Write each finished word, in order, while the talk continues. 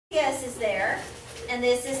there, and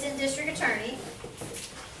the assistant district attorney.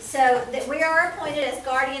 So that we are appointed as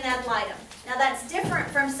guardian ad litem. Now that's different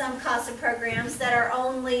from some CASA programs that are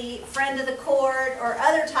only friend of the court or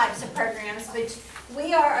other types of programs, which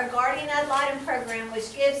we are a guardian ad litem program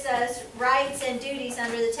which gives us rights and duties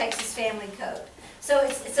under the Texas Family Code. So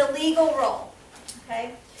it's a legal role,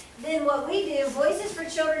 okay? Then what we do, Voices for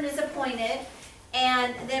Children is appointed,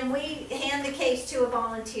 and then we hand the case to a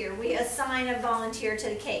volunteer. We assign a volunteer to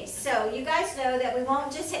the case. So you guys know that we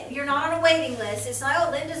won't just, you're not on a waiting list. It's not,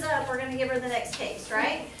 oh, Linda's up, we're going to give her the next case,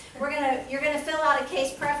 right? You're going to fill out a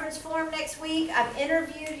case preference form next week. I've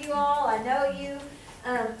interviewed you all. I know you.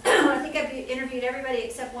 I think I've interviewed everybody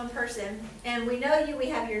except one person. And we know you. We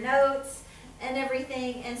have your notes and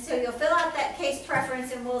everything. And so you'll fill out that case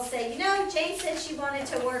preference, and we'll say, you know, Jane said she wanted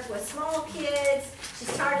to work with small kids.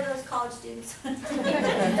 She's tired of those college students,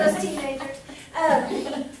 those teenagers.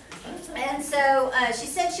 And so she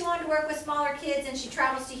said she wanted to work with smaller kids, and she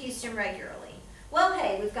travels to Houston regularly. Well,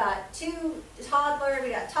 hey, we've got we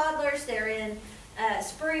got toddlers, they're in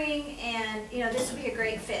spring, and you know, this would be a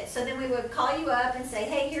great fit. So then we would call you up and say,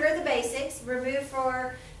 hey, here are the basics, remove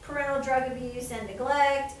for parental drug abuse and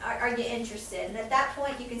neglect, are you interested? And at that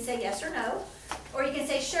point you can say yes or no, or you can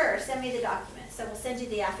say, sure, send me the documents. So we'll send you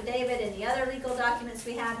the affidavit and the other legal documents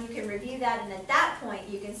we have, you can review that, and at that point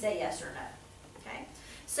you can say yes or no, okay?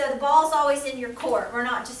 So the ball's always in your court, we're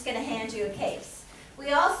not just going to hand you a case.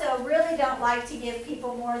 We also really don't like to give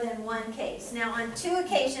people more than one case. Now, on 2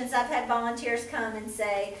 occasions, I've had volunteers come and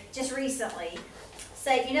say, just recently,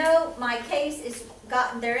 say, you know, my case is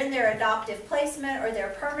they're in their adoptive placement or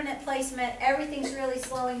their permanent placement. Everything's really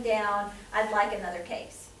slowing down. I'd like another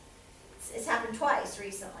case. It's happened twice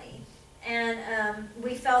recently. And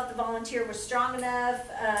we felt the volunteer was strong enough,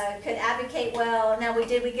 could advocate well. Now, we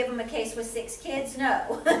give them a case with 6 kids?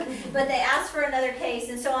 No. But they asked for another case,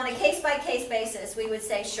 and so on a case-by-case basis, we would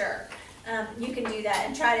say, sure, you can do that,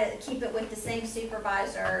 and try to keep it with the same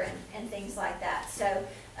supervisor and things like that. So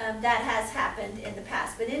that has happened in the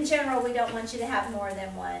past. But in general, we don't want you to have more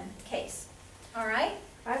than one case. All right?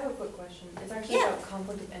 I have a quick question. It's actually about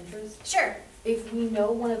conflict of interest. Sure. If we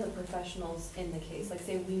know one of the professionals in the case, like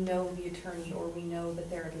say we know the attorney or we know the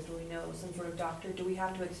therapist or we know some sort of doctor, do we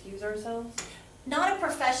have to excuse ourselves? Not a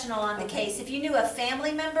professional on the case. If you knew a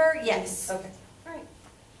family member, yes. Okay. All right.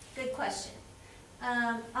 Good question.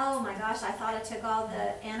 Oh my gosh, I thought I took all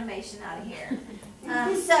the animation out of here.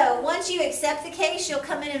 So once you accept the case, you'll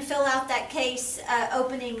come in and fill out that case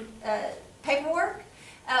opening paperwork.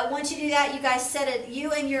 Once you do that, you guys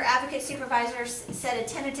you and your advocate supervisor set a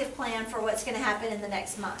tentative plan for what's going to happen in the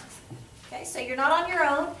next month. Okay, so you're not on your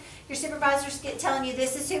own. Your supervisors telling you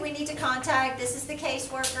this is who we need to contact, this is the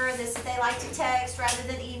caseworker, they like to text rather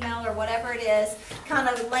than email or whatever it is, kind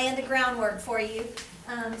of laying the groundwork for you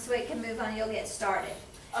so it can move on, you'll get started.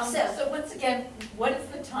 So once again, what is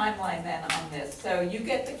the timeline then on this? So you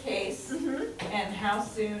get the case, and how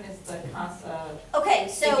soon is the CASA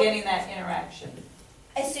beginning that interaction?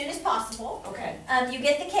 As soon as possible. Okay. You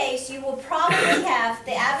get the case, you will probably have,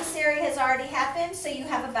 the adversary has already happened, so you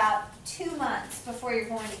have about 2 months before you're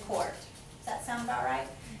going to court. Does that sound about right?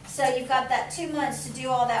 So you've got that 2 months to do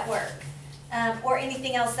all that work, or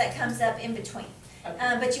anything else that comes up in between.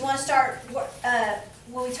 Okay. But you want to start,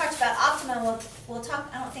 when we talked about Optima, we'll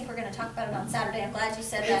talk, I don't think we're going to talk about it on Saturday. I'm glad you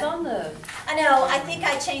said that. It's on the... I know, I think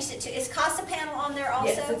I changed it to, is CASA panel on there also?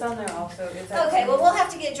 Yes, it's on there also. Okay, well we'll have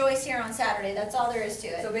to get Joyce here on Saturday. That's all there is to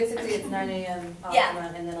it. So basically it's 9 a.m.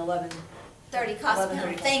 Optima and then 11:30 CASA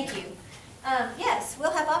panel. Thank you. Yes,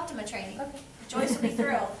 we'll have Optima training. Okay. Joyce will be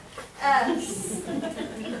thrilled.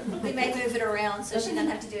 We may move it around so she doesn't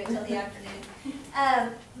have to do it until the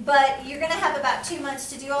afternoon. But you're going to have about 2 months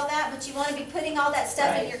to do all that, but you want to be putting all that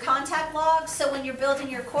stuff in your contact log, so when you're building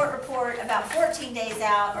your court report about 14 days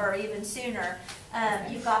out or even sooner,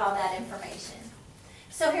 you've got all that information.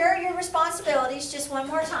 So here are your responsibilities, just one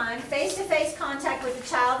more time. Face-to-face contact with the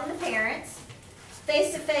child and the parents.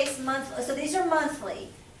 Face-to-face monthly, so these are monthly.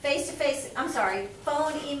 Face-to-face, I'm sorry,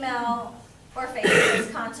 phone, email, or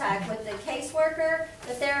face-to-face contact with the caseworker,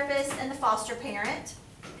 the therapist, and the foster parent.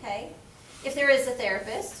 Okay? If there is a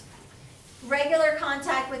therapist. Regular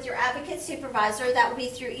contact with your advocate supervisor, that will be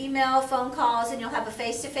through email, phone calls, and you'll have a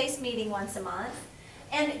face-to-face meeting once a month.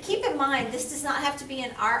 And keep in mind, this does not have to be in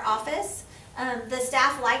our office. The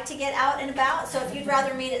staff like to get out and about, so if you'd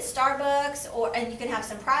rather meet at Starbucks, and you can have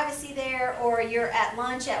some privacy there, or you're at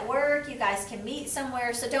lunch at work, you guys can meet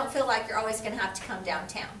somewhere, so don't feel like you're always going to have to come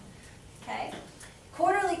downtown. Okay?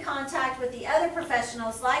 Quarterly contact with the other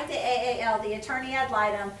professionals like the AAL, the attorney ad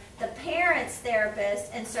litem, the parents,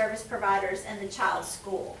 therapist, and service providers, and the child's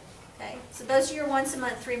school. Okay, so those are your once a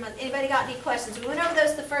month, 3 month. Anybody got any questions? We went over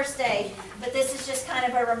those the first day, but this is just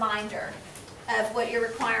kind of a reminder of what your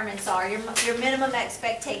requirements are, your minimum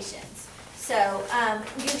expectations. So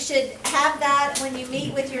you should have that when you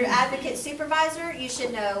meet with your advocate supervisor. You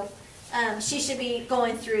should know, she should be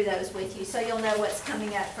going through those with you, so you'll know what's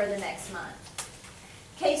coming up for the next month.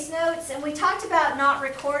 Case notes, and we talked about not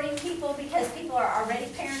recording people because people are already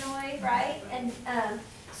paranoid, right? And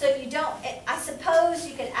so if you don't, I suppose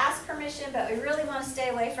you could ask permission, but we really want to stay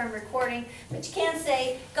away from recording. But you can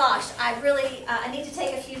say, gosh, I need to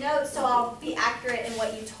take a few notes so I'll be accurate in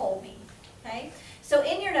what you told me, okay? So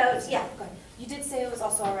in your notes, yeah. Go ahead. You did say it was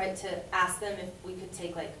also all right to ask them if we could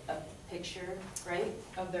take like a picture, right?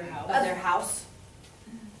 Of their house. Of their house.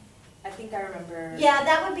 I think I remember. Yeah,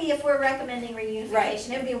 that would be if we're recommending reunification. Right.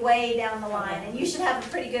 It would be way down the line, and you should have a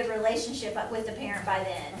pretty good relationship with the parent by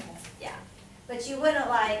then. Okay. Yeah, but you wouldn't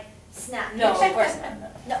like snap. No, of course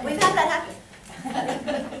not. No, we've had that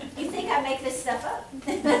happen. You think I make this stuff up?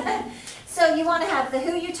 So you want to have the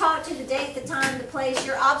who you talked to, the date, the time, the place,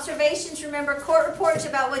 your observations. Remember, court reports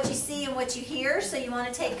about what you see and what you hear, so you want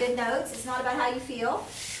to take good notes. It's not about how you feel.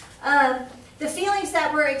 The feelings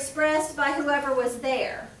that were expressed by whoever was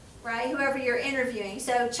there, right? Whoever you're interviewing.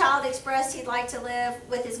 So child expressed he'd like to live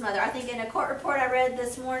with his mother. I think in a court report I read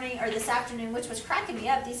this morning or this afternoon, which was cracking me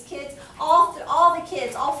up, these kids, all the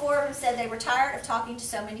kids, all 4 of them said they were tired of talking to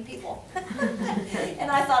so many people.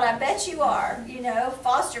 And I thought, I bet you are, you know,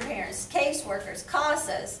 foster parents, caseworkers,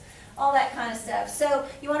 CASAs, all that kind of stuff. So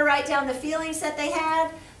you want to write down the feelings that they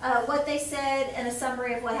had, what they said, and a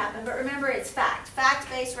summary of what happened. But remember, it's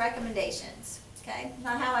fact-based recommendations, okay?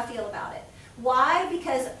 Not how I feel about it. Why?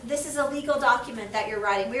 Because this is a legal document that you're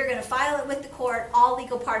writing. We are going to file it with the court. All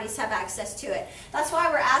legal parties have access to it. That's why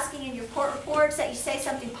we're asking in your court reports that you say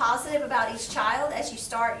something positive about each child as you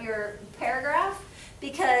start your paragraph,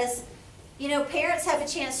 because you know, parents have a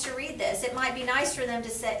chance to read this. It might be nice for them to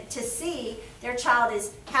see their child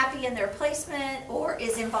is happy in their placement or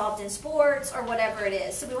is involved in sports or whatever it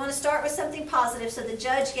is. So we want to start with something positive so the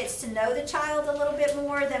judge gets to know the child a little bit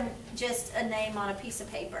more than just a name on a piece of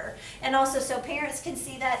paper. And also so parents can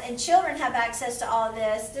see that, and children have access to all of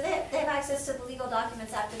this. Do they have access to the legal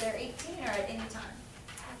documents after they're 18 or at any time?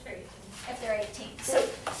 After 18. If they're 18.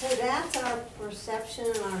 So that's our perception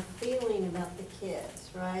and our feeling about the kids,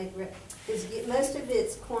 right? Most of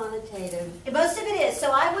it's quantitative. Most of it is.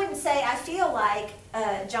 So I wouldn't say I feel like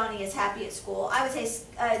Johnny is happy at school. I would say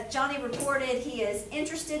Johnny reported he is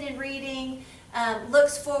interested in reading,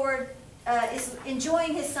 looks forward, is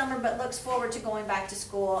enjoying his summer, but looks forward to going back to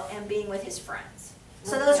school and being with his friends.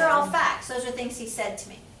 So those are all facts. Those are things he said to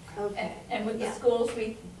me. Okay. And with the schools,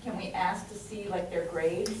 can we ask to see like their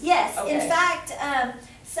grades? Yes. Okay. In fact,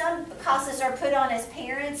 some CASAs are put on as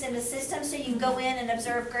parents in the system, so you can go in and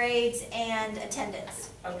observe grades and attendance.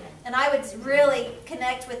 Okay. And I would really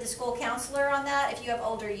connect with the school counselor on that if you have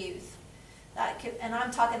older youth. And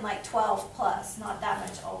I'm talking like 12 plus, not that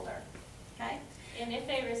much older. Okay? And if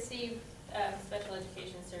they receive special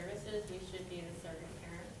education services, we should be the surrogate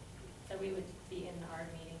parent. So we would be in the ARD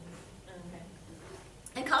meetings.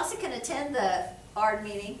 And CASA can attend the ARD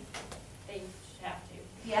meeting. They have to.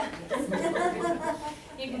 Yeah.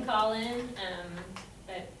 You can call in,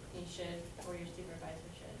 but you should, or your supervisor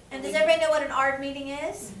should. And does everybody know what an ARD meeting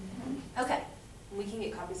is? Okay. We can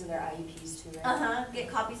get copies of their IEPs too, right? Uh-huh. Get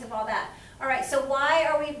copies of all that. All right, so why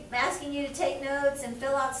are we asking you to take notes and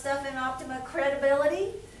fill out stuff in Optima credibility?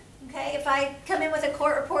 Okay, if I come in with a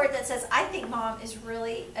court report that says, I think mom is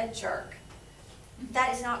really a jerk,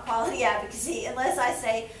 that is not quality advocacy unless I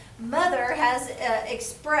say, mother has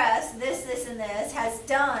expressed this, this, and this, has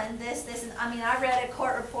done this, this, and I mean, I read a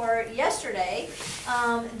court report yesterday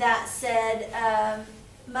that said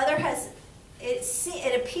mother has,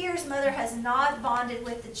 it appears mother has not bonded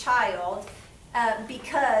with the child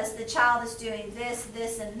because the child is doing this,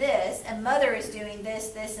 this, and this, and mother is doing this,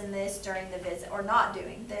 this, and this during the visit, or not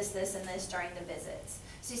doing this, this, and this during the visits.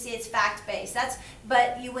 So you see, it's fact-based.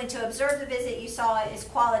 But you went to observe the visit, you saw it is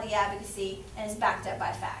quality advocacy, and it's backed up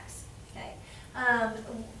by facts. Okay.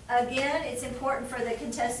 Again, it's important for the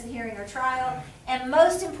contested hearing or trial, and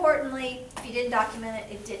most importantly, if you didn't document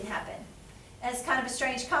it, it didn't happen. And it's kind of a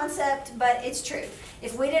strange concept, but it's true.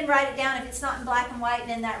 If we didn't write it down, if it's not in black and white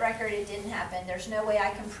and in that record, it didn't happen. There's no way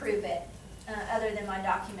I can prove it other than my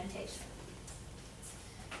documentation.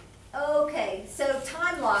 Okay, so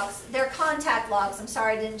time logs, they're contact logs. I'm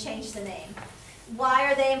sorry I didn't change the name. Why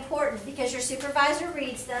are they important? Because your supervisor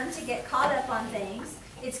reads them to get caught up on things.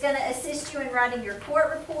 It's going to assist you in writing your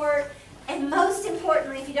court report. And most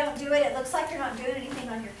importantly, if you don't do it, it looks like you're not doing anything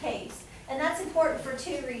on your case. And that's important for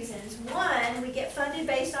two reasons. One, we get funded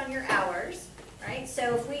based on your hours, right?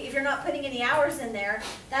 So if you're not putting any hours in there,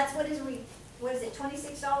 that's what is it, $26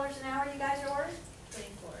 an hour you guys are worth?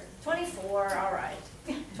 24, all right.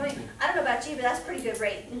 20, I don't know about you, but that's a pretty good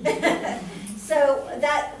rate. So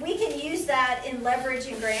that we can use that in leverage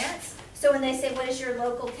and grants. So when they say, what is your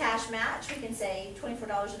local cash match? We can say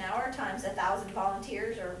 $24 an hour times 1,000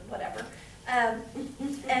 volunteers or whatever.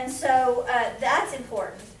 And so that's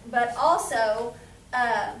important. But also,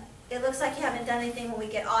 it looks like you haven't done anything when we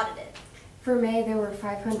get audited. For May, there were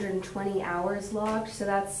 520 hours logged, so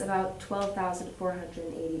that's about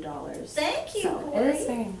 $12,480. Thank you, So Corey. it is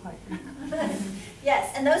very important.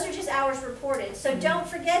 Yes, and those are just hours reported. So don't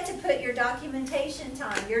forget to put your documentation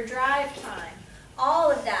time, your drive time. All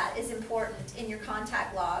of that is important in your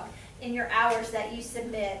contact log, in your hours that you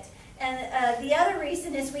submit. And the other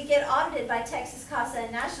reason is we get audited by Texas CASA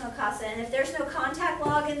and National CASA, and if there's no contact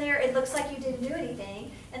log in there, it looks like you didn't do anything.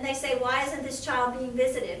 And they say, why isn't this child being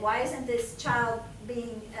visited? Why isn't this child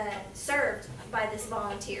being served by this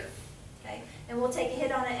volunteer? Okay, and we'll take a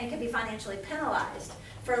hit on it and can be financially penalized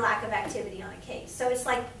for lack of activity on a case. So it's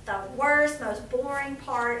like the worst, most boring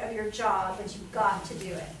part of your job, but you've got to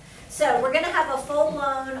do it. So we're going to have a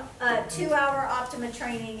full-blown 2-hour Optima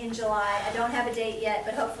training in July. I don't have a date yet,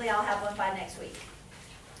 but hopefully I'll have one by next week.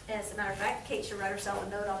 As a matter of fact, Kate should write herself a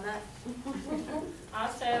note on that.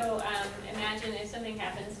 Also, imagine if something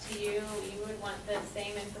happens to you, you would want the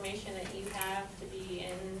same information that you have to be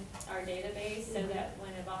in our database so that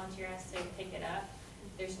when a volunteer has to pick it up,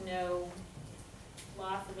 there's no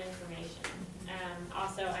loss of information.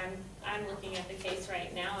 Also, I'm looking at the case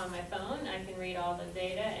right now on my phone. I can read all the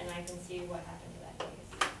data and I can see what happened to that case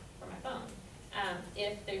from my phone.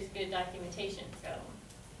 If there's good documentation, so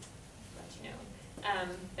let you know.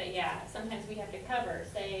 But yeah, sometimes we have to cover,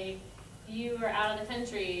 say you are out of the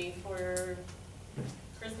country for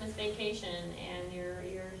Christmas vacation and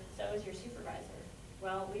so is your supervisor.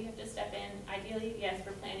 Well, we have to step in. Ideally, yes,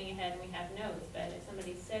 we're planning ahead and we have notes, but if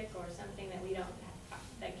somebody's sick or something that we don't have,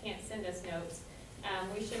 that can't send us notes,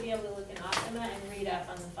 we should be able to look in Optima and read up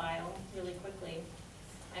on the file really quickly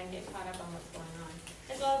and get caught up on what's going on.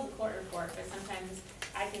 As well as the court report, but sometimes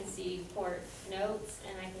I can see court notes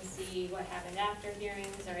and I can see what happened after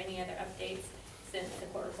hearings or any other updates since the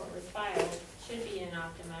court report was filed. Should be in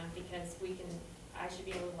Optima because I should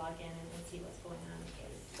be able to log in and see what's going on in the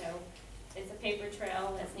case. So it's a paper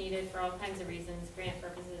trail that's needed for all kinds of reasons, grant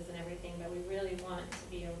purposes and everything, but we really want to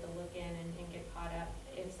be able to look in and get caught up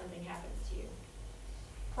if something happens to you.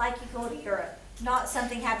 Like you go to Europe, not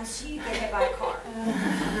something happens to you, you get hit by a car.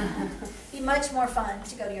 Be much more fun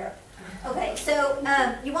to go to Europe. Okay, so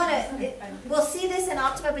we'll see this in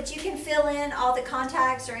Optima, but you can fill in all the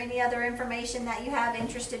contacts or any other information that you have,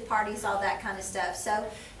 interested parties, all that kind of stuff. So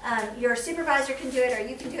your supervisor can do it or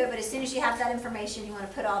you can do it, but as soon as you have that information, you want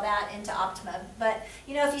to put all that into Optima. But,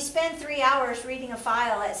 if you spend 3 hours reading a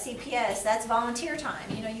file at CPS, that's volunteer time.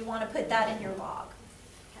 You want to put that in your log.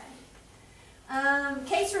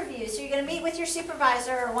 Case review. So you're going to meet with your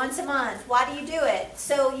supervisor once a month. Why do you do it?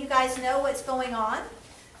 So you guys know what's going on.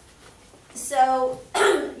 So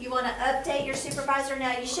you want to update your supervisor.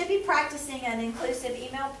 Now you should be practicing an inclusive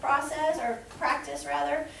email practice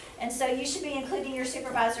rather. And so you should be including your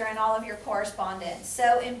supervisor in all of your correspondence.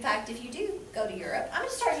 So in fact, if you do go to Europe, I'm going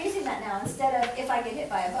to start using that now instead of if I get hit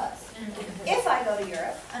by a bus. If I go to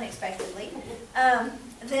Europe unexpectedly,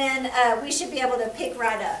 then we should be able to pick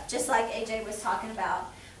right up, just like AJ was talking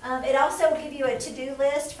about. It also will give you a to-do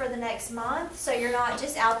list for the next month, so you're not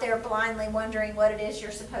just out there blindly wondering what it is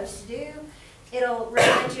you're supposed to do. It'll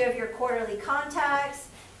remind you of your quarterly contacts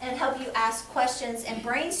and help you ask questions and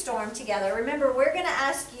brainstorm together. Remember, we're going to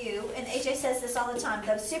ask you, and AJ says this all the time,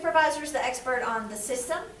 the supervisor's the expert on the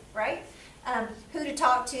system, right? Who to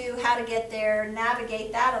talk to, how to get there,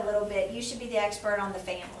 navigate that a little bit. You should be the expert on the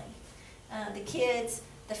family, the kids,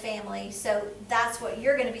 the family. So that's what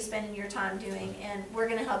you're going to be spending your time doing, and we're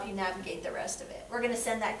going to help you navigate the rest of it. We're going to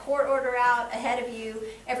send that court order out ahead of you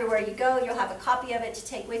everywhere you go. You'll have a copy of it to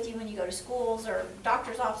take with you when you go to schools or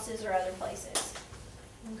doctor's offices or other places.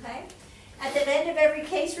 Okay? At the end of every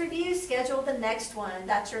case review, schedule the next one.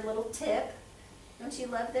 That's your little tip. Don't you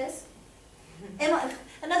love this? Emma,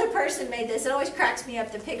 another person made this. It always cracks me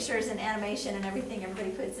up, the pictures and animation and everything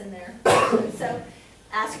everybody puts in there. So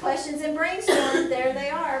ask questions and brainstorm. There they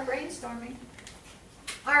are, brainstorming.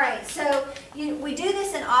 All right, so we do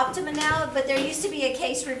this in Optima now, but there used to be a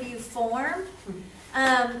case review form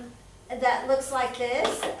that looks like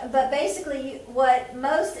this. But basically, what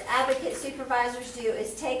most advocate supervisors do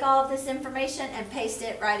is take all of this information and paste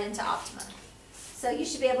it right into Optima. So you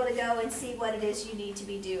should be able to go and see what it is you need to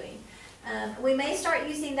be doing. We may start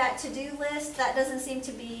using that to-do list. That doesn't seem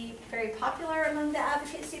to be very popular among the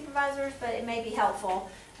advocate supervisors, but it may be helpful.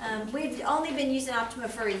 We've only been using Optima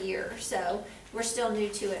for a year, so we're still new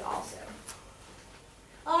to it also.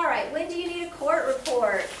 All right, when do you need a court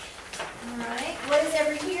report? All right, what is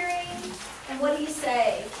every hearing, and what do you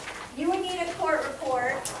say? You would need a court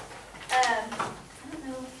report. I don't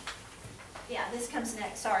know. Yeah, this comes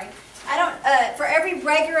next, sorry. I don't, for every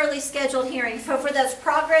regularly scheduled hearing, so for those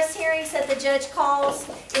progress hearings that the judge calls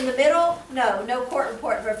in the middle, no court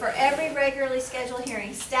report, but for every regularly scheduled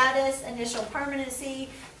hearing, status, initial permanency,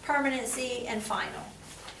 and final.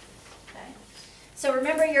 Okay. So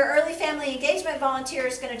remember, your early family engagement volunteer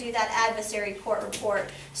is going to do that adversary court report,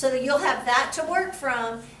 so that you'll have that to work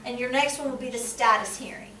from, and your next one will be the status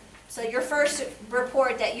hearing. So your first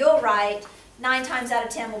report that you'll write, 9 times out of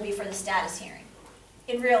 10 will be for the status hearing,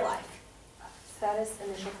 in real life. Status,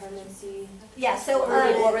 initial permanency. Yeah, so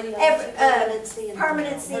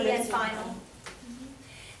permanency and final.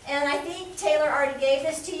 And I think Taylor already gave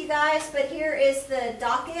this to you guys, but here is the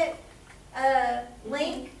docket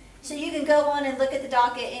link. So you can go on and look at the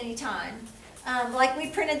docket anytime. Like we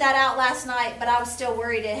printed that out last night, but I was still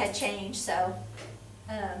worried it had changed, so,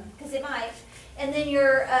 because it might. And then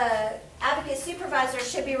your advocate supervisor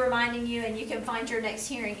should be reminding you, and you can find your next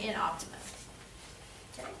hearing in Optima.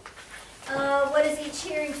 Okay. What is each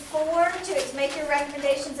hearing for? To make your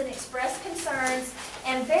recommendations and express concerns,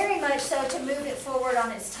 and very much so to move it forward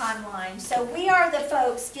on its timeline. So we are the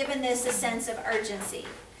folks given this a sense of urgency.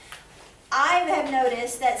 I have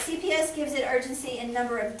noticed that CPS gives it urgency in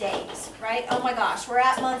number of days, right? Oh my gosh, we're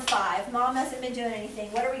at month 5. Mom hasn't been doing anything.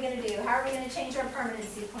 What are we going to do? How are we going to change our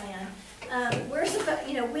permanency plan?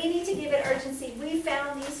 We need to give it urgency. We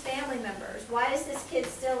found these family members. Why is this kid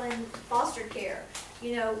still in foster care?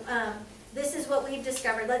 This is what we've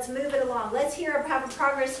discovered. Let's move it along. Let's have a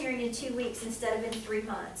progress hearing in 2 weeks instead of in 3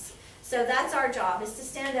 months. So that's our job, is to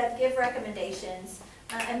stand up, give recommendations,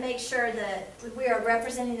 and make sure that we are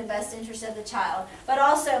representing the best interest of the child, but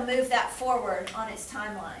also move that forward on its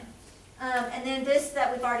timeline. And then this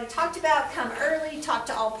that we've already talked about, come early, talk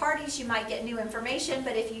to all parties. You might get new information,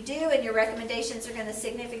 but if you do and your recommendations are going to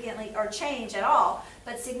significantly, or change at all,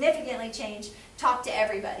 but significantly change, talk to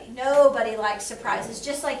everybody. Nobody likes surprises.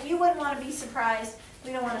 Just like you wouldn't want to be surprised,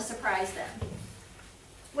 we don't want to surprise them.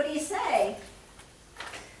 What do you say?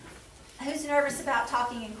 Who's nervous about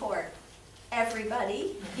talking in court?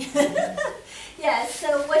 Everybody. Yes,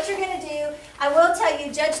 so what you're going to do, I will tell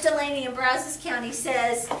you, Judge Delaney in Brazos County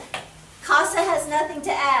says, CASA has nothing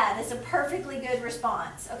to add. It's a perfectly good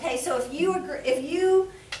response. Okay, so if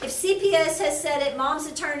CPS has said it, mom's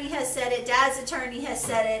attorney has said it, dad's attorney has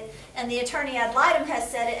said it, and the attorney ad litem has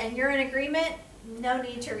said it, and you're in agreement, no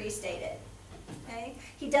need to restate it. Okay?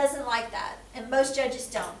 He doesn't like that, and most judges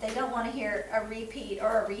don't. They don't want to hear a repeat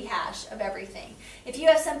or a rehash of everything. If you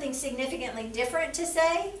have something significantly different to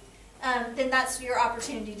say, then that's your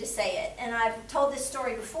opportunity to say it. And I've told this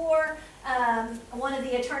story before. One of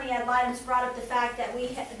the attorney ad litems brought up the fact that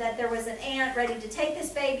that there was an aunt ready to take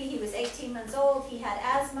this baby. He was 18 months old. He had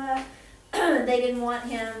asthma. They didn't want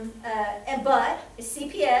him, but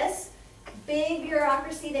CPS, big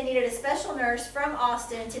bureaucracy, they needed a special nurse from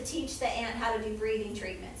Austin to teach the aunt how to do breathing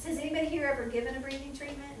treatments. Has anybody here ever given a breathing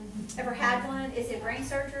treatment? Ever had one? Is it brain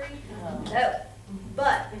surgery? No.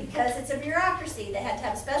 But because it's a bureaucracy, they had to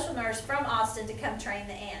have a special nurse from Austin to come train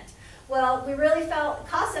the aunt. Well,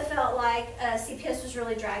 CASA felt like CPS was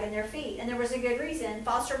really dragging their feet, and there was a good reason.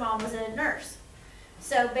 Foster mom was a nurse.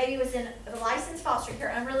 So baby was in licensed foster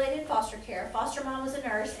care, unrelated foster care. Foster mom was a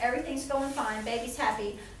nurse. Everything's going fine. Baby's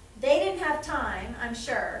happy. They didn't have time, I'm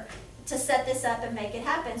sure, to set this up and make it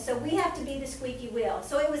happen. So we have to be the squeaky wheel.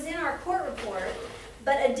 So it was in our court report,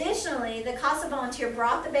 but additionally, the CASA volunteer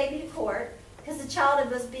brought the baby to court because the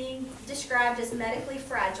child was being described as medically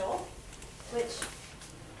fragile, which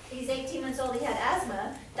he's 18 months old, he had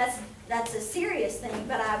asthma. That's a serious thing,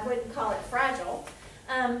 but I wouldn't call it fragile.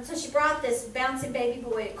 So she brought this bouncing baby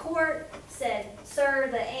boy to court, said, sir,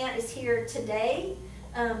 the aunt is here today.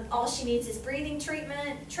 All she needs is breathing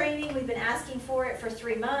treatment, training. We've been asking for it for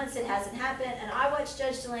 3 months. It hasn't happened. And I watched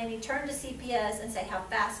Judge Delaney turn to CPS and say, how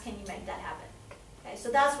fast can you make that happen? Okay,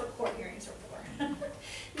 so that's what court hearings are for.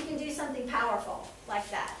 You can do something powerful like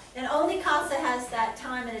that. And only CASA has that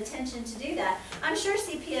time and attention to do that. I'm sure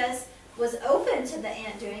CPS was open to the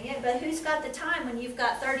aunt doing it, but who's got the time when you've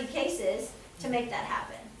got 30 cases to make that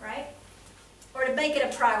happen, right? Or to make it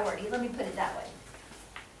a priority. Let me put it that way.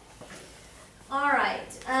 All right,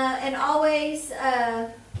 and always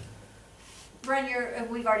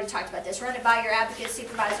we've already talked about this, run it by your advocate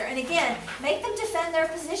supervisor. And again, make them defend their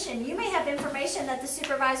position. You may have information that the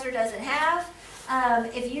supervisor doesn't have.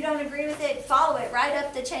 If you don't agree with it, follow it right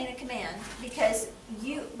up the chain of command, because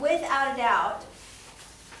without a doubt,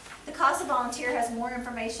 the CASA volunteer has more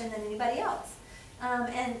information than anybody else.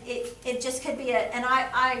 And it just could be and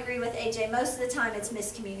I agree with AJ, most of the time it's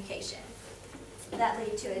miscommunication that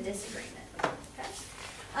lead to a disagreement. Okay.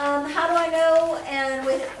 How do I know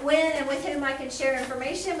when and with whom I can share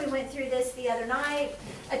information? We went through this the other night.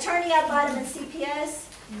 Attorney ad litem and CPS,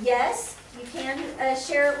 yes, you can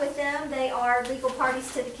share it with them. They are legal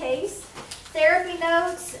parties to the case. Therapy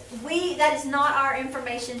notes, that is not our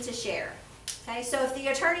information to share. Okay, so if the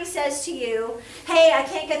attorney says to you, hey, I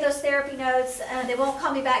can't get those therapy notes, they won't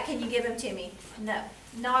call me back, can you give them to me? No,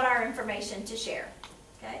 not our information to share.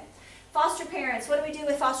 Okay. Foster parents, what do we do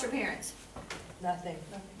with foster parents? Nothing.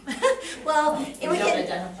 Well, We don't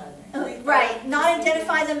identify them. Right, not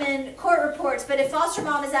identify them in court reports, but if foster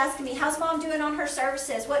mom is asking me, how's mom doing on her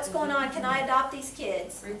services? What's going on? Can I adopt these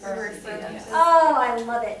kids? Refer to CPS. Oh, I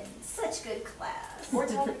love it. Such good class. Or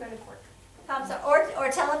tell them to go to court. Or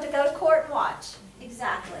tell them to go to court and watch.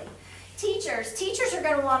 Exactly. Teachers are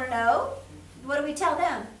going to want to know. What do we tell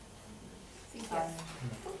them?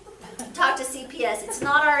 Talk to CPS. It's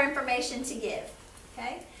not our information to give.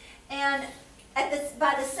 Okay? And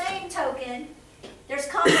by the same token, there's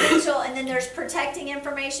confidential and then there's protecting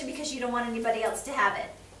information because you don't want anybody else to have it.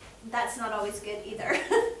 That's not always good either.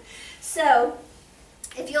 So,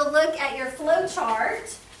 if you'll look at your flow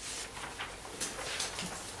chart,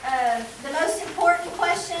 the most important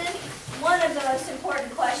question, one of the most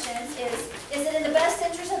important questions is it in the best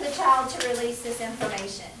interest of the child to release this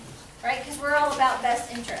information? Right? Because we're all about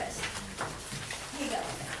best interest. Here you go.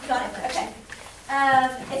 You got it? Okay.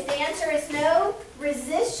 If the answer is no,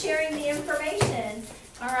 resist sharing the information.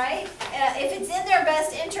 All right? If it's in their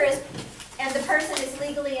best interest and the person is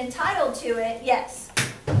legally entitled to it, yes.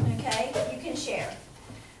 Okay? You can share.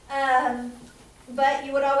 But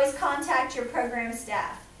you would always contact your program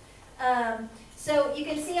staff. So you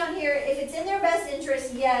can see on here, if it's in their best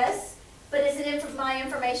interest, yes, but is it my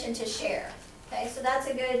information to share? Okay, so that's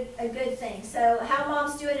a good thing. So how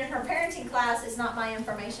mom's doing in her parenting class is not my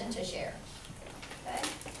information to share. Okay,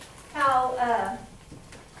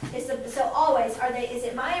 so always is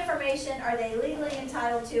it my information? Are they legally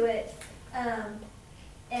entitled to it?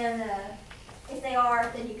 If they are,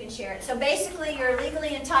 then you can share it. So basically, your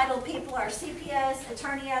legally entitled people are CPS,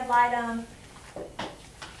 attorney ad litem,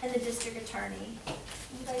 and the district attorney.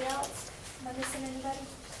 Anybody else? Am I missing anybody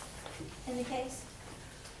in the case?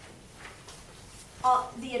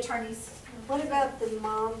 The attorneys. What about the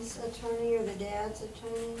mom's attorney or the dad's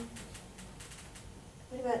attorney?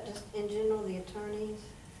 What about just in general the attorneys?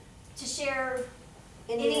 To share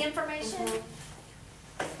any information?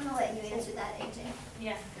 I'm gonna let you answer that, AJ.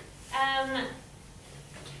 Yeah.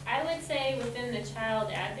 I would say within the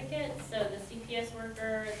child advocate, so the CPS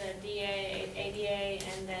worker, the DA, ADA,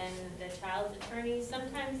 and then the child's attorney,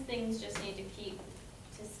 sometimes things just need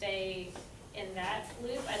to stay in that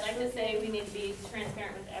loop. I'd like to say we need to be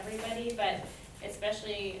transparent with everybody, but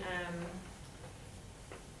especially,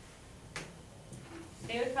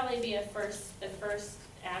 they would probably be the first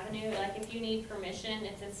avenue. Like if you need permission,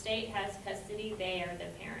 if the state has custody, they are the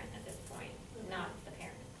parent at this point, not the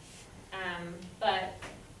parent. But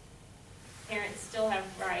parents still have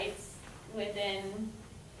rights within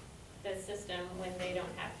the system when they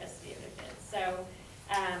don't have custody of their kids. So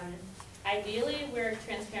ideally, we're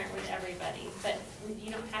transparent with everybody, but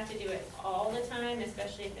you don't have to do it all the time,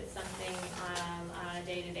 especially if it's something on a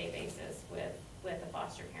day-to-day basis with a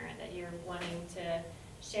foster parent that you're wanting to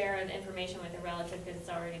share the information with a relative because it's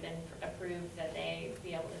already been approved that they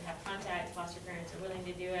be able to have contact. Foster parents are willing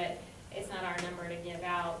to do it. It's not our number to give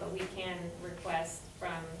out, but we can request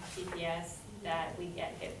from CPS that we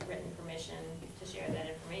get written permission to share that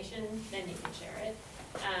information, then you can share it.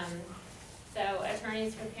 So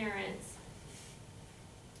attorneys for parents.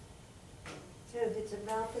 So if it's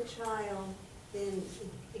about the child, then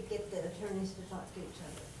you get the attorneys to talk to each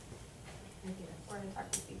other. I guess. Or to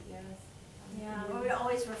talk to CPS. Yeah, we would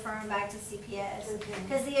always refer them back to CPS. Okay.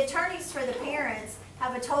 Because the attorneys for the parents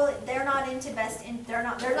have they're not into they're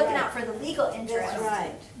looking out for the legal interest. That's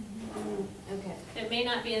right. Okay. It may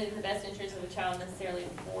not be in the best interest of the child necessarily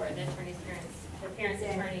for the attorney's parents, the parents'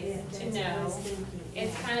 attorneys to know.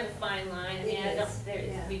 It's kind of a fine line. I mean,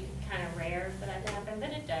 it'd be kind of rare for that to happen, but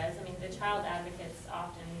it does. I mean, the child advocates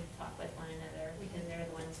often talk with one another because they're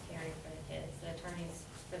the ones caring for the kids. The attorneys,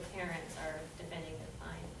 the parents are defending their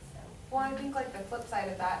clients, so. Well, I think like the flip side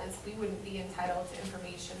of that is we wouldn't be entitled to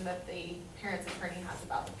information that the parent's attorney has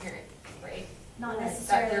about the parent, right? Not Right.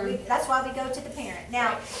 necessarily, that's why we go to the parent.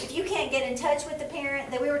 Now, Right. if you can't get in touch with the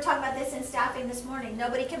parent, then we were talking about this in staffing this morning,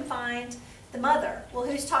 nobody can find the mother. Well,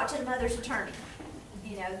 who's talked to the mother's attorney?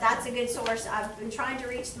 You know, that's a good source. I've been trying to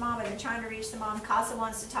reach the mom, I've been trying to reach the mom, CASA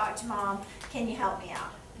wants to talk to mom, can you help me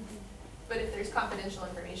out? But if there's confidential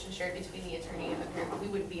information shared between the attorney and the parent, we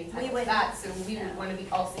wouldn't be entitled to wouldn't. that, so we No. would want to be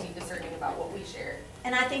also be discerning about what we share.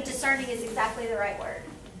 And I think discerning is exactly the right word.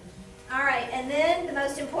 All right, and then the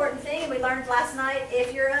most important thing we learned last night,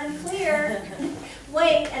 if you're unclear,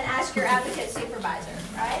 wait and ask your advocate supervisor,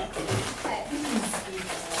 right? Okay.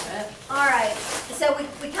 All right, so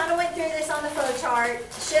we kind of went through this on the flow chart.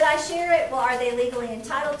 Should I share it? Well, are they legally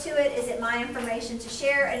entitled to it? Is it my information to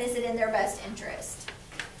share, and is it in their best interest?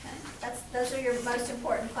 Okay. Those are your most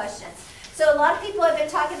important questions. So a lot of people have been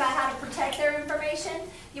talking about how to protect their information.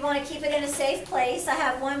 You want to keep it in a safe place. I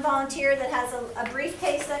have one volunteer that has a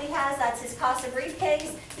briefcase that he has. That's his CASA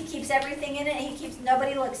briefcase. He keeps everything in it.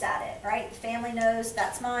 Nobody looks at it, right? The family knows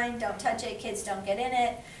that's mine. Don't touch it. Kids don't get in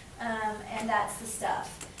it. And that's the stuff.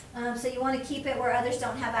 So you want to keep it where others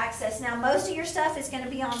don't have access. Now, most of your stuff is going to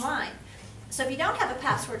be online. So if you don't have a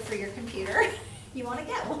password for your computer, you want to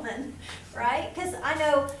get one, right? Because I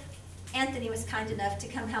know Anthony was kind enough to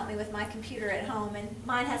come help me with my computer at home, and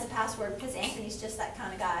mine has a password because Anthony's just that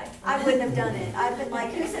kind of guy. I wouldn't have done it. I've been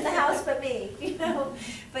like, who's in the house but me, you know?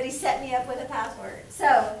 But he set me up with a password.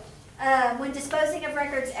 So when disposing of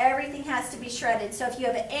records, everything has to be shredded. So if you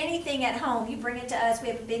have anything at home, you bring it to us. We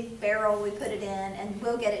have a big barrel, we put it in, and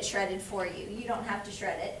we'll get it shredded for you. You don't have to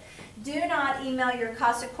shred it. Do not email your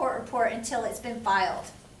CASA court report until it's been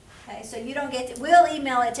filed. Okay, so you don't get to, we'll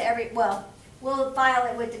email it to we'll file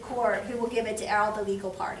it with the court, who will give it to all the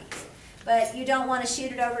legal parties. But you don't want to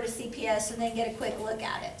shoot it over to CPS and then get a quick look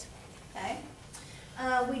at it, okay?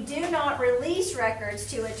 We do not release records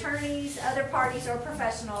to attorneys, other parties, or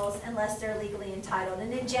professionals unless they're legally entitled.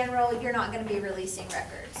 And in general, you're not going to be releasing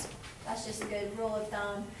records. That's just a good rule of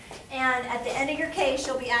thumb. And at the end of your case,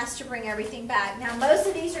 you'll be asked to bring everything back. Now, most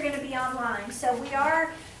of these are going to be online, so we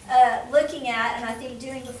are looking at, and I think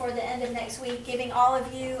doing before the end of next week, giving all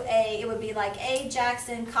of you it would be like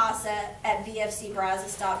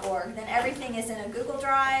ajacksoncasa@vfcbrazos.org. Then everything is in a Google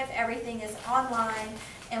Drive, everything is online,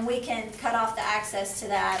 and we can cut off the access to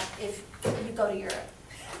that if you go to Europe.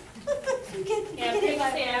 Yeah,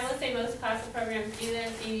 previously, I would say most CASA programs do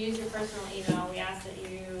this. You use your personal email. We ask that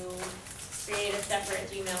you create a separate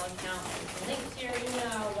Gmail account that you can link to your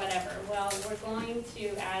email or whatever. Well, we're going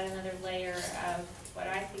to add another layer of what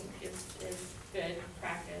I think is good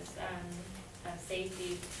practice of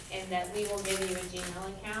safety, and that we will give you a Gmail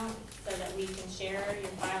account so that we can share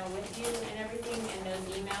your file with you and everything, and those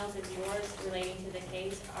emails of yours relating to the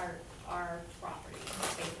case are our property,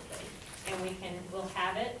 basically. And we'll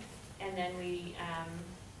have it, and then we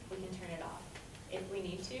can turn it off if we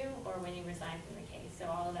need to, or when you resign from the case. So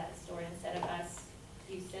all of that is stored instead of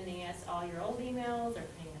you sending us all your old emails or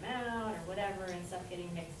printing them out or whatever, and stuff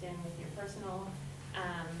getting mixed in with your personal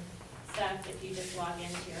stuff. If you just log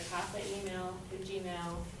into your CASA email through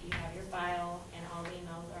Gmail, you have your file, and all the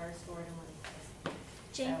emails are stored in one place.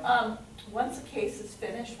 Jean? So, once a case is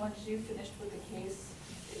finished, once you've finished with the case,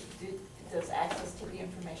 does access to the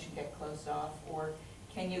information get closed off? Or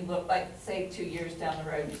can you look, like, say 2 years down the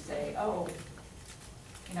road, you say, oh,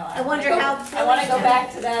 you know, I want to go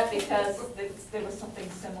back to that because there was something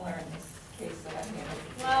similar in this case that I handled.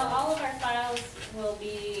 Well, all of our files will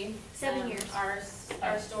be 7 years.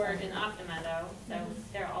 Are stored in Optima though, so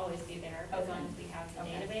they'll always be there as long as we have the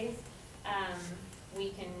database.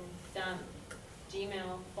 We can dump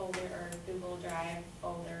Gmail folder or Google Drive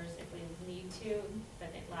folders if we need to, but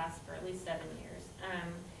it lasts for at least 7 years.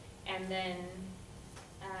 And then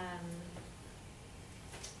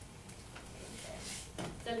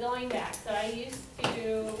so going back, so I used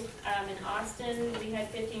to, in Austin, we had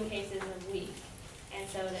 15 cases a week. And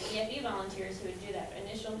so the EFE volunteers who would do that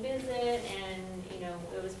initial visit, and, you know,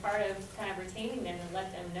 it was part of kind of retaining them and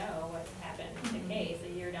let them know what happened with the case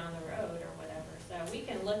a year down the road or whatever. So we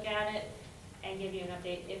can look at it and give you an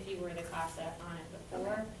update if you were the CASA on it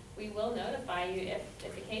before. Okay. We will notify you if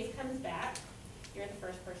the case comes back, you're the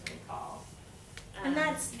first person to call. And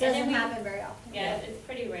that doesn't happen very often. Yeah, it's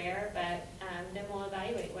pretty rare, but then we'll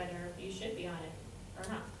evaluate whether you should be on it or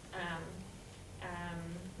not.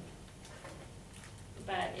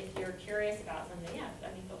 But if you're curious about something, yeah, I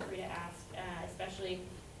mean, feel free to ask, especially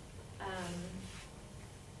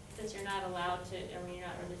since you're not allowed to, I mean, you're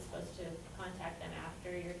not really supposed to contact them after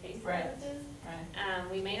your case closes.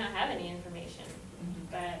 Right. We may not have any information,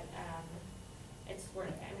 but it's worth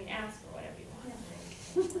it. I mean, ask for whatever you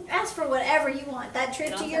want. Ask for whatever you want. That trip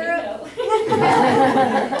And to I'll Europe. tell you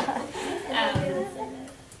no.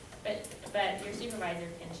 But your supervisor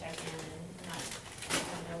can check in and not, I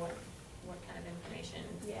don't know what kind of information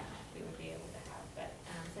we would be able to have, but,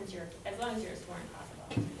 since as long as you're a sworn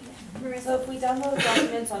CASA. So if we download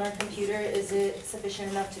documents on our computer, is it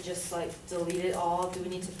sufficient enough to just like delete it all? Do we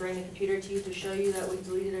need to bring the computer to you to show you that we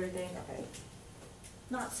deleted everything? Okay.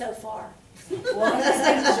 Not so far. Well, I'm just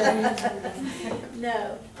making sure.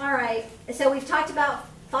 No. All right. So we've talked about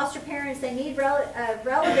foster parents. They need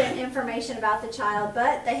relevant information about the child,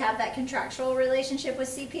 but they have that contractual relationship with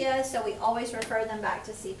CPS, so we always refer them back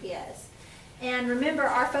to CPS. And remember,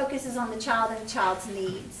 our focus is on the child and the child's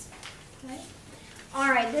needs. Okay? All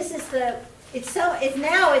right. This is it's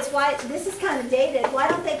why this is kind of dated. Why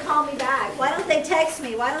don't they call me back? Why don't they text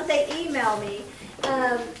me? Why don't they email me?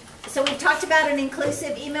 So we've talked about an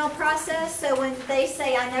inclusive email process. So when they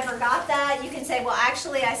say, I never got that, you can say, well,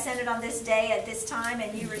 actually, I sent it on this day at this time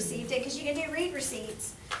and you received it, because you can do read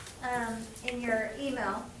receipts in your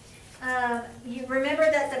email. You remember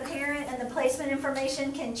that the parent and the placement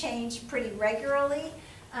information can change pretty regularly,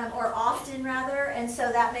 or often rather, and so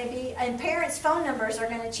that may be, and parents' phone numbers are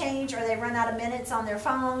going to change, or they run out of minutes on their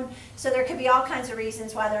phone, so there could be all kinds of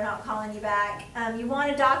reasons why they're not calling you back. You want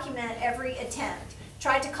to document every attempt.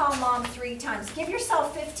 Tried to call mom 3 times. Give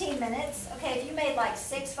yourself 15 minutes. Okay, if you made like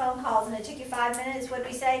 6 phone calls and it took you 5 minutes, what do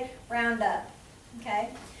we say? Round up. Okay?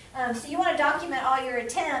 So you want to document all your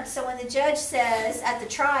attempts, so when the judge says at the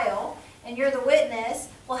trial, and you're the witness,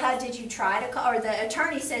 well, how did you try to call, or the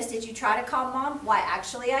attorney says, did you try to call mom? Why,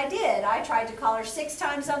 actually I did. I tried to call her 6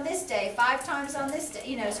 times on this day, 5 times on this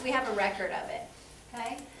day, so we have a record of it.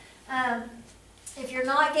 Okay? If you're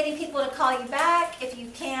not getting people to call you back, if you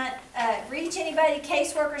can't reach anybody,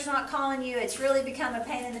 caseworker's not calling you, it's really become a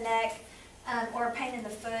pain in the neck or a pain in the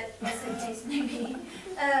foot, as the case may be,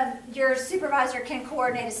 your supervisor can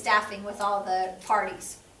coordinate a staffing with all the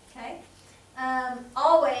parties. Okay?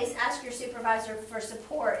 Always ask your supervisor for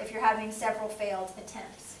support if you're having several failed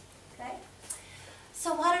attempts. Okay?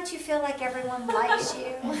 So why don't you feel like everyone likes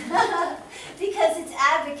you? Because it's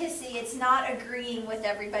advocacy, it's not agreeing with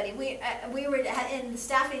everybody. We were in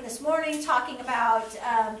staffing this morning talking about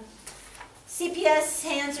CPS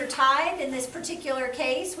hands are tied in this particular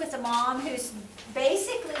case with a mom who's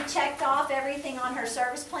basically checked off everything on her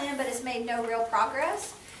service plan but has made no real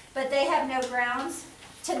progress. But they have no grounds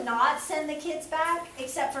to not send the kids back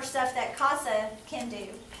except for stuff that CASA can do.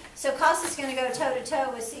 So CASA is going to go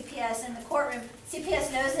toe-to-toe with CPS in the courtroom.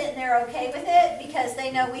 CPS knows it and they're okay with it because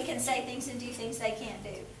they know we can say things and do things they can't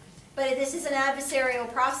do. But this is an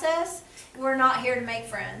adversarial process. We're not here to make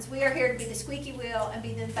friends. We are here to be the squeaky wheel and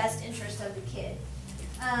be the best interest of the kid.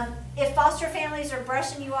 If foster families are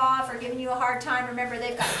brushing you off or giving you a hard time, remember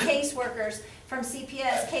they've got caseworkers from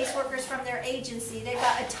CPS, caseworkers from their agency. They've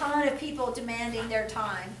got a ton of people demanding their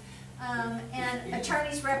time. And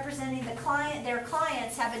attorneys representing their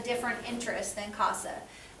clients have a different interest than CASA.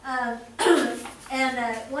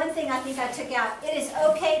 One thing I think I took out, it is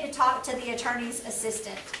okay to talk to the attorney's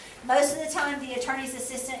assistant. Most of the time the attorney's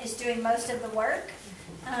assistant is doing most of the work.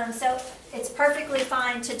 So it's perfectly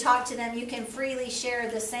fine to talk to them. You can freely share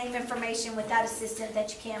the same information with that assistant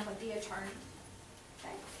that you can with the attorney.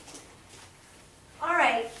 Okay. All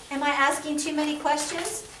right, am I asking too many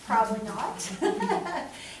questions? Probably not.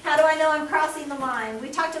 How do I know I'm crossing the line? We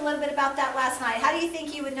talked a little bit about that last night. How do you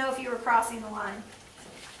think you would know if you were crossing the line?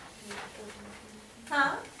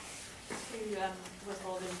 Huh? To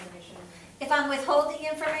withhold information. If I'm withholding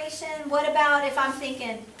information, what about if I'm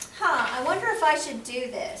thinking, I wonder if I should do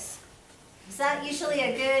this? Is that usually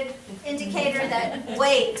a good indicator that,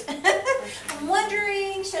 wait, I'm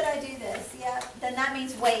wondering, should I do this? Yeah, then that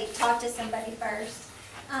means wait, talk to somebody first.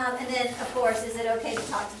 And then, of course, is it okay to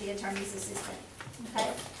talk to the attorney's assistant? Okay.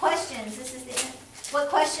 Questions. What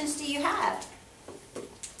questions do you have?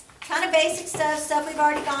 Kind of basic stuff we've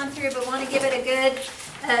already gone through, but want to give it a good,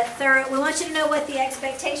 thorough. We want you to know what the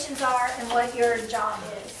expectations are and what your job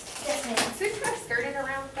is. Yes, ma'am. So we kind of skirted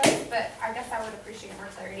around this, but I guess I would appreciate more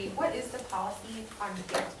clarity. What is the policy on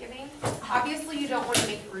gift giving? Obviously, you don't want to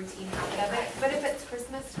make a routine habit of it, but if it's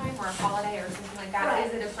Christmas time or a holiday or something like that, Right.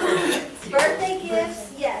 is it appropriate to? Birthday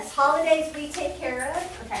gifts, yes. Holidays we take care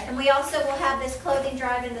of. Okay. And we also will have this clothing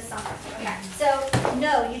drive in the summer. Okay. So,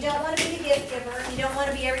 no, you don't want to be the gift giver. You don't want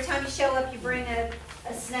to be every time you show up, you bring a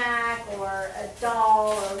snack or a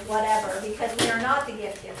doll or whatever, because we are not the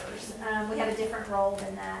gift givers. We have a different role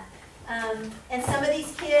than that. And some of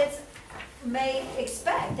these kids, may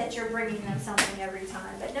expect that you're bringing them something every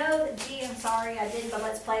time, but no, gee, I'm sorry, I didn't, but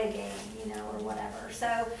let's play a game, you know, or whatever.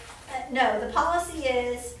 So, no, the policy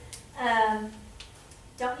is,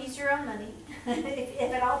 don't use your own money,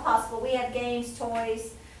 if at all possible. We have games,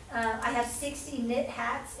 toys. I have 60 knit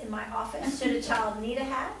hats in my office. Should a child need a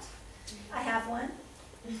hat, I have one.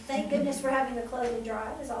 Thank goodness we're having a clothing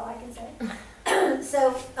drive, is all I can say.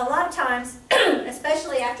 So a lot of times,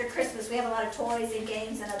 especially after Christmas, we have a lot of toys and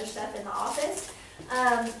games and other stuff in the office.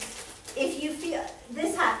 If you feel,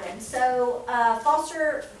 this happened, so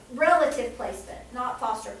foster relative placement, not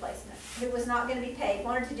foster placement, who was not going to be paid,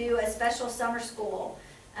 wanted to do a special summer school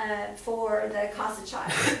for the CASA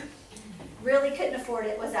child. Really couldn't afford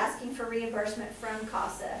it, was asking for reimbursement from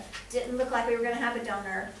CASA. Didn't look like we were going to have a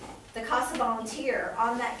donor. The CASA volunteer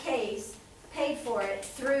on that case paid for it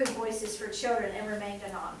through Voices for Children and remained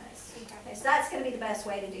anonymous. Okay, so that's going to be the best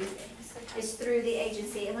way to do things, is through the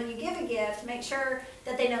agency. And when you give a gift, make sure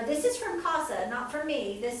that they know this is from CASA, not from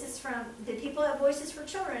me. This is from the people at Voices for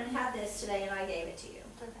Children had this today and I gave it to you.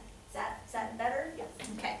 Okay. Is that better? Yes.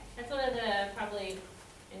 Okay. That's one of the probably,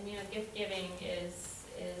 and you know, gift giving is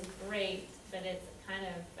great, but it's kind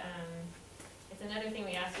of, it's another thing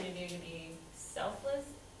we ask you to do, to be selfless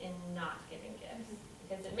in not giving gifts.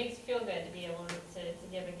 Because it makes you feel good to be able to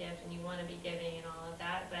give a gift and you want to be giving and all of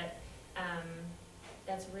that, but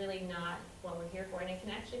that's really not what we're here for, and it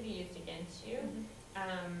can actually be used against you.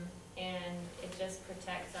 And it just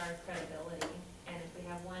protects our credibility. And if we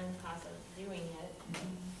have one CASA doing it,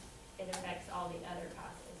 it affects all the other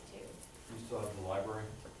CASAs too. You still have the library?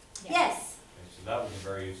 Yes. Okay, so that was a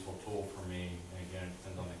very useful tool for me, and again, it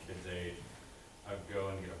depends on the kid's age. I'd go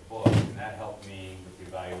and get a book, and that helped me with the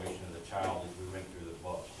evaluation of the child as we went through the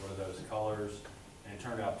book. What are those colors? And it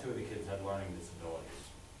turned out 2 of the kids had learning disabilities.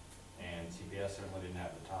 And CPS certainly didn't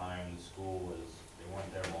have the time, the school they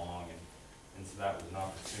weren't there long, and so that was an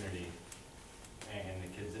opportunity, and the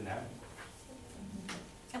kids didn't have any.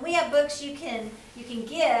 And we have books you can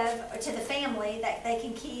give to the family that they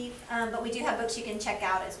can keep, but we do have books you can check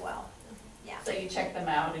out as well. Yeah. So you check them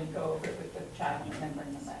out and go over it with the child and then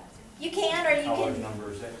bring them back? You can, or you Color can.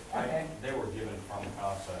 numbers, they were given from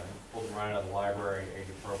CASA, pulled them right out of the library, age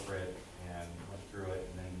appropriate, and went through it,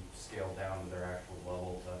 and then scaled down to their actual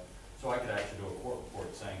level so I could actually do a court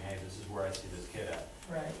report saying, hey, this is where I see this kid at.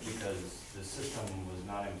 Right. Because the system was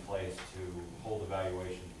not in place to hold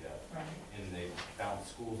evaluations yet. Right. And they bounced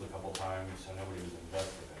schools a couple times, so nobody was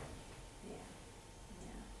invested in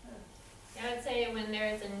them. I would say when there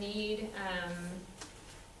is a need,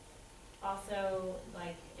 also,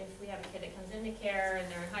 like, if we have a kid that comes into care and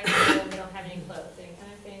they're in high school and they don't have any clothes, they come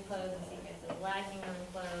in fitting clothes and see kids that are lacking on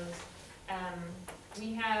clothes.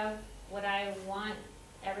 We have, what I want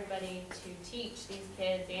everybody to teach these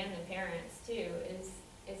kids and the parents too, is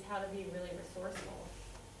how to be really resourceful.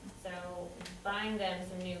 So buying them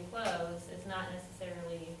some new clothes is not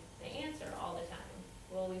necessarily the answer all the time.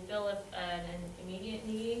 Will we fill an immediate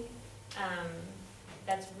need?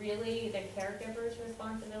 That's really the caregiver's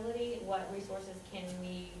responsibility. What resources can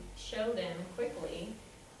we show them quickly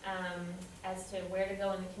as to where to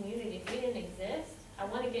go in the community? If we didn't exist, I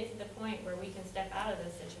want to get to the point where we can step out of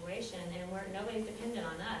this situation and where nobody's dependent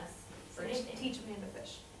on us for anything. Teach a man to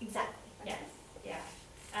fish. Exactly. Yes, yeah.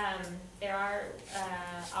 There are,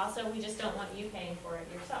 also, we just don't want you paying for it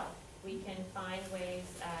yourself. We can find ways,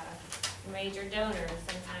 major donors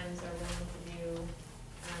sometimes are willing to do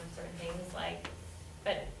certain things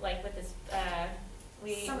but with this,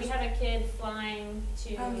 we have a kid flying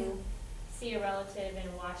to see a relative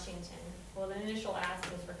in Washington. Well, the initial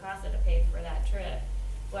ask was for CASA to pay for that trip.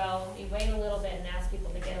 Well, we wait a little bit and ask people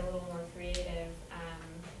to get a little more creative,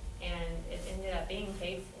 and it ended up being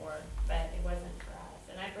paid for, but it wasn't for us.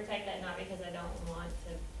 And I protect that not because I don't want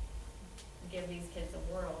to give these kids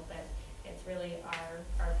a world, but it's really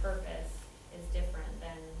our purpose is different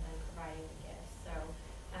than providing the gifts. So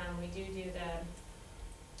we do the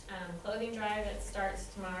clothing drive that starts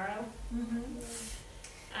tomorrow.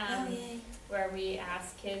 Where we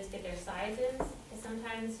ask kids get their sizes, because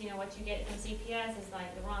sometimes, you know, what you get from CPS is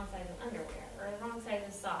like the wrong size of underwear, or the wrong size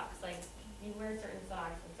of socks, like you wear certain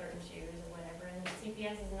socks with certain shoes or whatever, and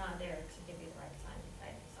CPS is not there to give you the right size of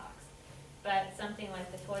socks. But something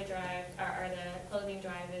like the toy drive, or the clothing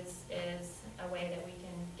drive is a way that we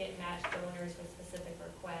can get matched donors with specific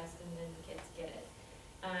requests, and then kids get it.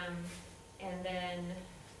 And then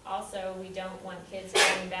also, we don't want kids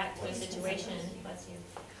going back to a situation, bless you,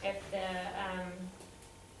 if the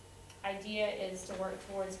idea is to work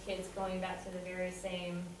towards kids going back to the very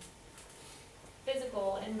same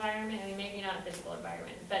physical environment, I mean, maybe not physical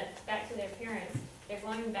environment, but back to their parents, they're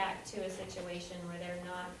going back to a situation where they're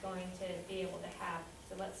not not going to be able to have,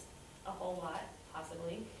 so let's, a whole lot,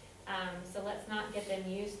 possibly. So let's not get them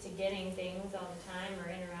used to getting things all the time or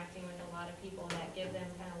interacting with a lot of people that give them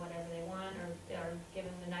kind of whatever they want or give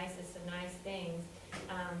them the nicest of nice things.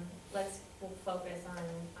 We'll focus on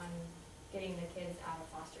getting the kids out of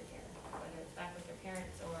foster care, whether it's back with their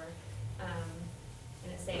parents or in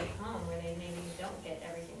a safe home where they maybe don't get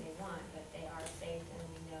everything they want, but they are safe and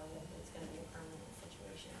we know that it's going to be a permanent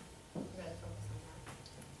situation. We've got to focus on that.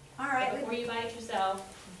 All right. But before you bite yourself,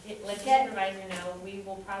 let your Get- supervisor know, we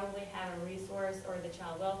will probably have a resource, or the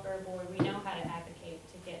child welfare board, we know how to advocate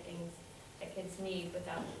to get things that kids need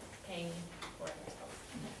without paying for it ourselves.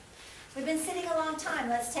 We've been sitting a long time.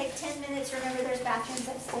 Let's take 10 minutes. Remember, there's bathrooms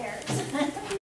upstairs.